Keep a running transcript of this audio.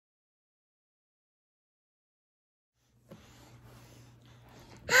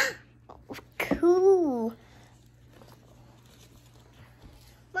Cool.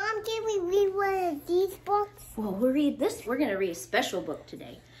 Mom, can we read one of these books? Well, we'll read this. We're going to read a special book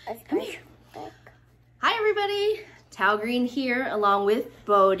today. A Come here. special book. Hi, everybody. Tal Green here, along with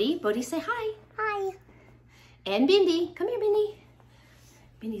Bodie. Bodie, say hi. Hi. And Bindi. Come here, Bindi.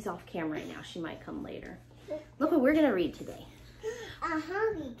 Bindi's off camera right now. She might come later. Look what we're going to read today. A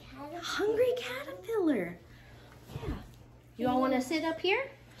hungry caterpillar. Hungry caterpillar. Yeah. You all want to sit up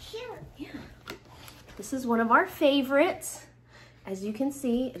here? Sure. Yeah. This is one of our favorites. As you can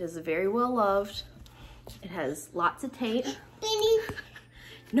see, it is very well loved. It has lots of tape. Benny.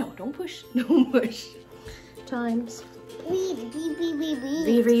 No, don't push. Don't push. Times. Read.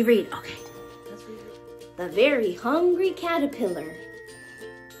 Read. Okay. Let's read. The Very Hungry Caterpillar.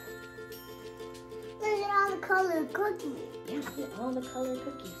 Look at all the colored cookies. Yeah, look at all the colored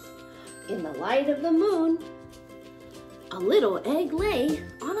cookies. In the light of the moon, a little egg lay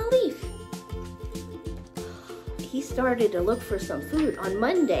on a leaf. He started to look for some food. On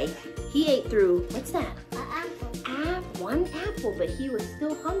Monday, he ate through, what's that? An apple. One apple, but he was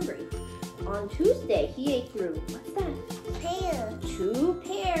still hungry. On Tuesday, he ate through, what's that? Pear. 2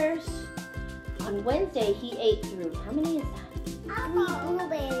 pears. On Wednesday, he ate through, how many is that? 3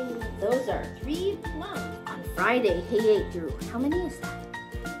 blueberries. Those are 3 plums. On Friday, he ate through, how many is that?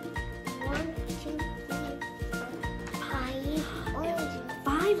 1, 2, 3, 4, 5 oranges.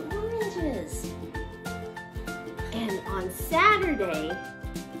 5 oranges. And on Saturday,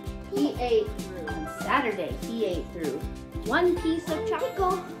 he ate through 1 piece of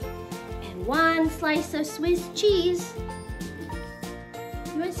chocolate and 1 slice of Swiss cheese.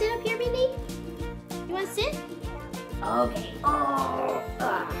 You want to sit up here, Minnie? You want to sit? Okay. Oh.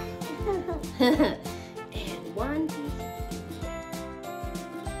 And 1 piece.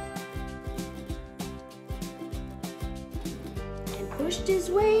 And pushed his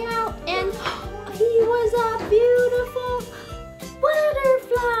way out, and he was a beautiful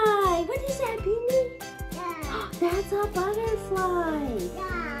butterfly. What is that, Bindi? Yeah. That's a butterfly.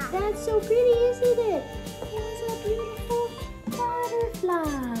 Yeah. That's so pretty, isn't it? It was a beautiful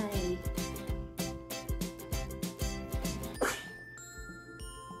butterfly.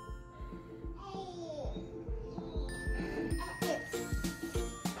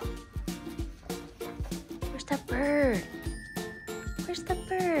 Where's the bird? Where's the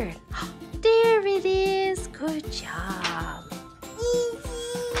bird? There it is. Good job.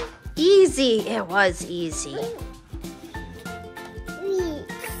 Easy. Easy. It was easy.